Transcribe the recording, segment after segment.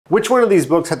Which one of these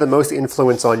books had the most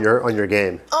influence on your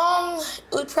game? It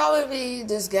would probably be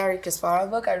this Gary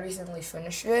Kasparov book. I recently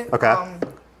finished it. Okay.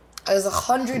 It was a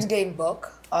 100-game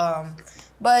book,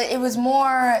 but it was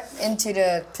more into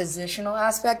the positional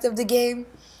aspect of the game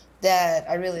that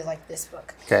I really liked this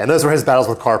book. Okay, and those were his battles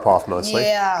with Karpov mostly?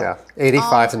 Yeah. Yeah,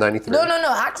 85 to 93.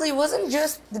 No. Actually, it wasn't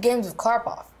just the games of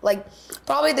Karpov. Like,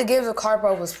 probably the games of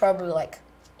Karpov was probably like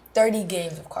 30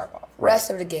 games of Karpov.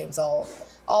 Rest of the games, all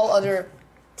other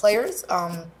players.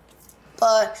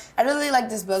 But I really like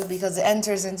this book because it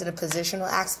enters into the positional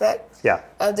aspect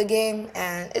of the game,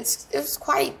 and it was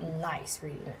quite nice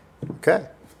reading it. Okay.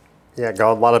 Yeah,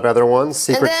 got a lot of other ones.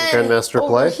 Secrets of Grandmaster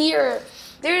Play. Over here,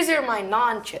 these are my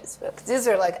non-chess books. These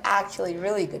are like actually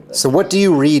really good books. So what do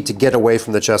you read to get away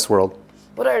from the chess world?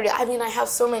 I mean, I have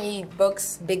so many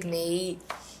books, Big Nate,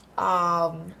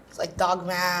 like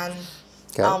Dogman,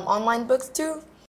 online books too.